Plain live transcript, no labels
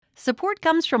Support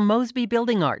comes from Mosby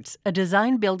Building Arts, a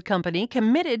design-build company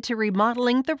committed to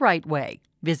remodeling the right way.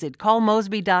 Visit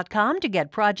callmosby.com to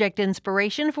get project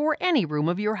inspiration for any room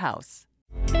of your house.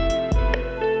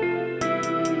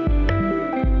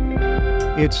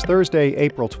 It's Thursday,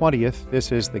 April 20th.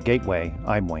 This is The Gateway.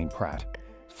 I'm Wayne Pratt.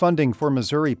 Funding for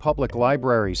Missouri public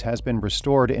libraries has been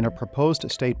restored in a proposed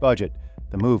state budget.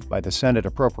 The move by the Senate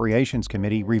Appropriations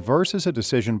Committee reverses a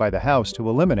decision by the House to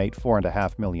eliminate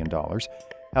 $4.5 million.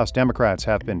 House Democrats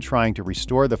have been trying to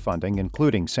restore the funding,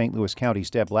 including St. Louis County's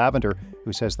Deb Lavender,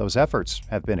 who says those efforts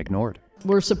have been ignored.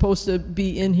 We're supposed to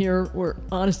be in here. We're,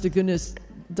 honest to goodness,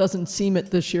 doesn't seem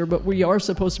it this year, but we are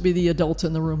supposed to be the adults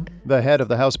in the room. The head of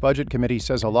the House Budget Committee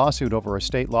says a lawsuit over a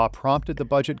state law prompted the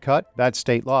budget cut. That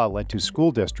state law led to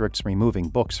school districts removing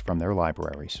books from their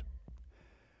libraries.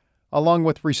 Along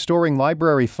with restoring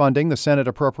library funding, the Senate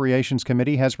Appropriations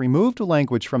Committee has removed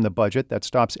language from the budget that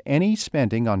stops any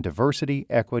spending on diversity,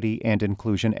 equity, and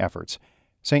inclusion efforts.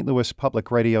 St. Louis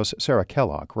Public Radio's Sarah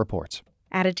Kellogg reports.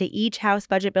 Added to each House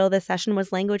budget bill this session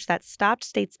was language that stopped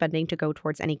state spending to go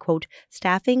towards any, quote,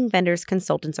 staffing, vendors,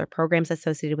 consultants, or programs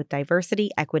associated with diversity,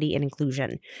 equity, and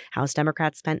inclusion. House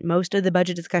Democrats spent most of the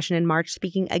budget discussion in March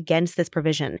speaking against this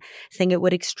provision, saying it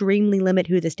would extremely limit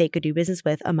who the state could do business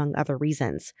with, among other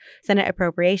reasons. Senate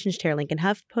Appropriations Chair Lincoln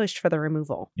Huff pushed for the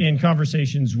removal. In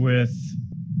conversations with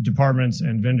departments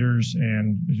and vendors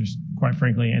and just, quite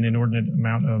frankly, an inordinate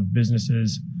amount of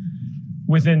businesses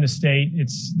within the state,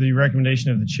 it's the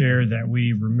recommendation of the chair that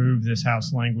we remove this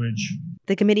House language.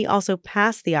 The committee also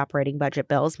passed the operating budget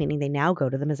bills, meaning they now go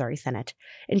to the Missouri Senate.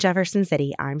 In Jefferson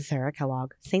City, I'm Sarah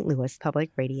Kellogg, St. Louis Public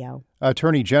Radio.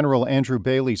 Attorney General Andrew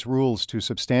Bailey's rules to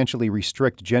substantially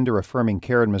restrict gender-affirming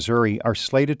care in Missouri are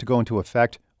slated to go into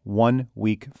effect 1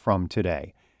 week from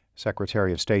today.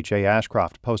 Secretary of State Jay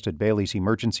Ashcroft posted Bailey's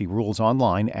emergency rules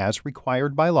online as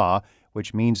required by law,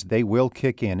 which means they will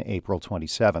kick in April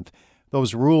 27th.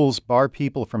 Those rules bar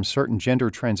people from certain gender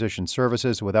transition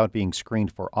services without being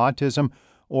screened for autism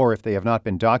or if they have not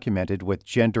been documented with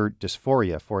gender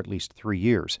dysphoria for at least 3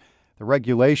 years. The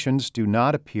regulations do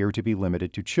not appear to be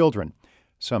limited to children.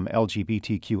 Some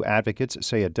LGBTQ advocates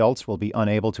say adults will be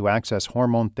unable to access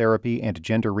hormone therapy and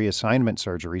gender reassignment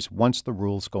surgeries once the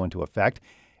rules go into effect.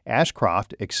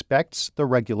 Ashcroft expects the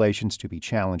regulations to be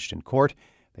challenged in court.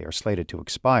 They are slated to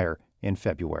expire in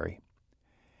February.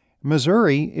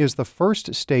 Missouri is the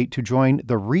first state to join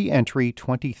the Reentry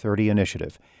 2030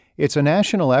 initiative. It's a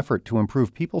national effort to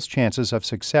improve people's chances of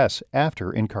success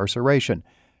after incarceration.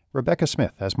 Rebecca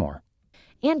Smith has more.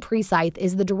 Ann Presythe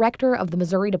is the director of the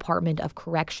Missouri Department of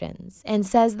Corrections and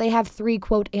says they have 3,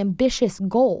 quote, ambitious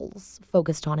goals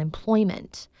focused on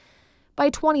employment. By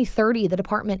 2030, the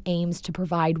department aims to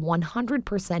provide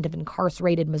 100% of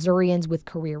incarcerated Missourians with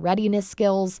career readiness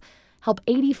skills, help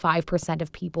 85%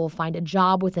 of people find a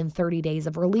job within 30 days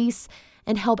of release,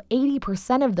 and help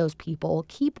 80% of those people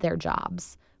keep their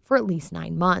jobs for at least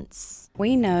 9 months.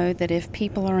 We know that if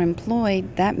people are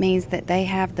employed, that means that they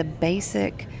have the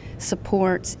basic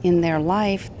supports in their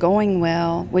life going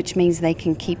well, which means they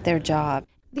can keep their job.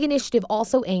 The initiative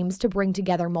also aims to bring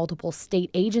together multiple state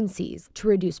agencies to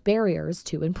reduce barriers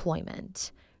to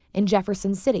employment. In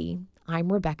Jefferson City,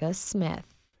 I'm Rebecca Smith.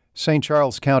 St.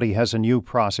 Charles County has a new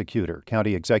prosecutor.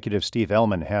 County Executive Steve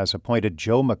Ellman has appointed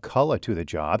Joe McCullough to the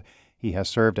job. He has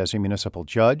served as a municipal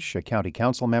judge, a county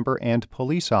council member, and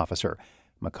police officer.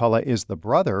 McCullough is the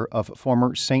brother of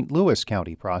former St. Louis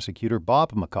County prosecutor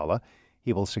Bob McCullough.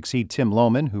 He will succeed Tim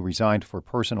Lohman, who resigned for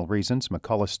personal reasons.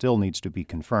 McCullough still needs to be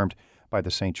confirmed by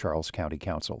the St. Charles County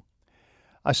Council.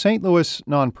 A St. Louis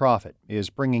nonprofit is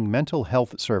bringing mental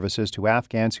health services to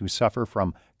Afghans who suffer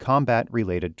from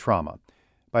combat-related trauma.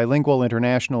 Bilingual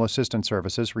International Assistance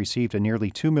Services received a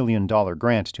nearly $2 million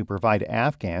grant to provide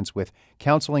Afghans with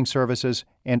counseling services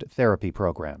and therapy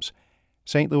programs.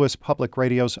 St. Louis Public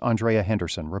Radio's Andrea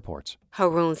Henderson reports.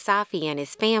 Haroon Safi and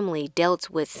his family dealt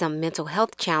with some mental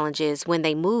health challenges when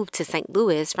they moved to St.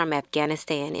 Louis from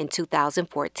Afghanistan in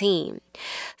 2014.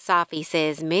 Safi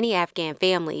says many Afghan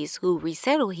families who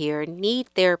resettle here need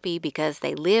therapy because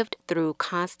they lived through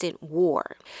constant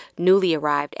war. Newly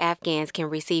arrived Afghans can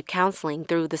receive counseling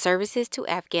through the Services to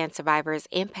Afghan Survivors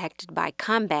Impacted by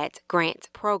Combat grant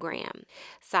program.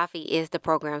 Safi is the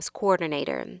program's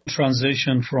coordinator.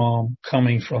 Transition from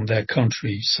coming from that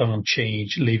country, sudden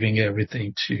change, leaving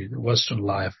everything to the Western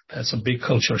life, that's a big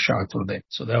culture shock for them.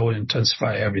 So that will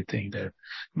intensify everything, their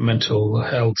mental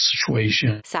health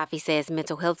situation. Safi says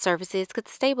mental health services could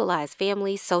stabilize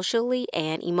families socially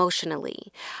and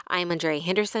emotionally. I'm Andrea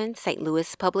Henderson, St.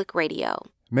 Louis Public Radio.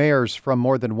 Mayors from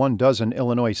more than 12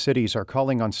 Illinois cities are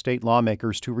calling on state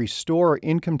lawmakers to restore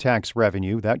income tax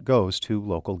revenue that goes to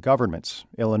local governments.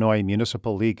 Illinois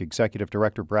Municipal League Executive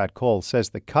Director Brad Cole says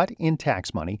the cut in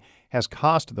tax money has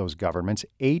cost those governments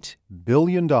 $8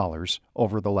 billion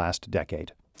over the last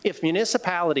decade. If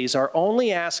municipalities are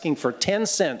only asking for 10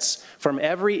 cents from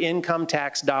every income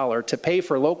tax dollar to pay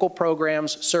for local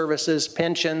programs, services,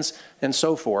 pensions, and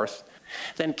so forth,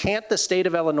 then can't the state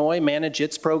of Illinois manage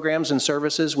its programs and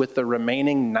services with the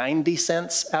remaining 90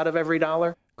 cents out of every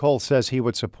dollar? Cole says he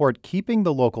would support keeping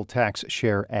the local tax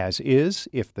share as is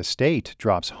if the state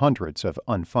drops hundreds of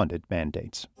unfunded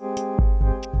mandates.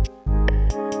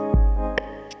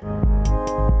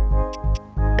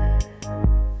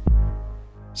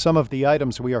 Some of the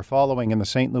items we are following in the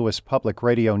St. Louis Public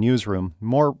Radio newsroom.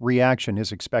 More reaction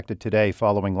is expected today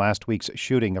following last week's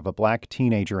shooting of a black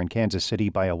teenager in Kansas City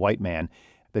by a white man.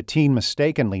 The teen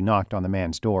mistakenly knocked on the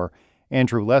man's door.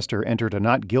 Andrew Lester entered a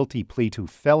not guilty plea to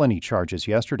felony charges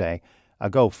yesterday. A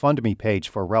GoFundMe page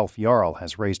for Ralph Yarl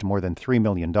has raised more than $3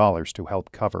 million to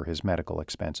help cover his medical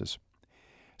expenses.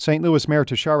 St. Louis Mayor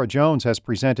Tashara Jones has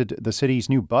presented the city's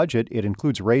new budget. It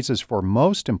includes raises for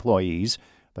most employees.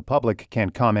 The public can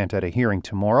comment at a hearing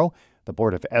tomorrow. The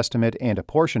Board of Estimate and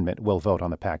Apportionment will vote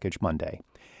on the package Monday.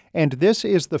 And this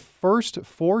is the first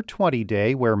 420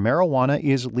 day where marijuana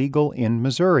is legal in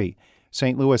Missouri.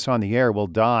 St. Louis on the Air will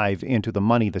dive into the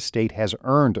money the state has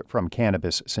earned from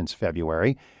cannabis since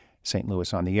February. St.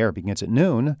 Louis on the Air begins at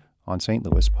noon on St.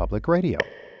 Louis Public Radio.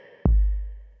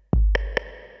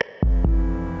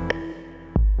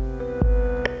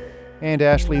 And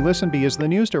Ashley Lisenby is the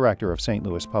news director of St.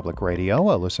 Louis Public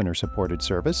Radio, a listener-supported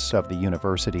service of the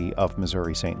University of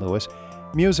Missouri-St. Louis.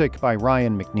 Music by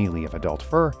Ryan McNeely of Adult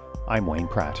Fur. I'm Wayne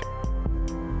Pratt.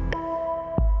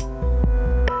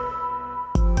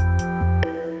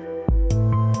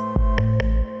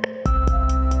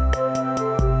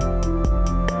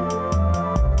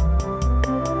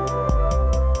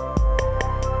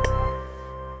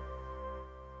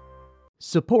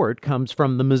 Support comes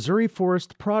from the Missouri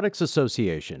Forest Products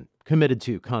Association, committed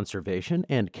to conservation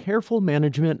and careful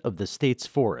management of the state's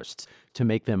forests to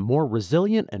make them more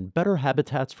resilient and better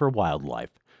habitats for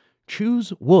wildlife.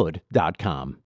 ChooseWood.com.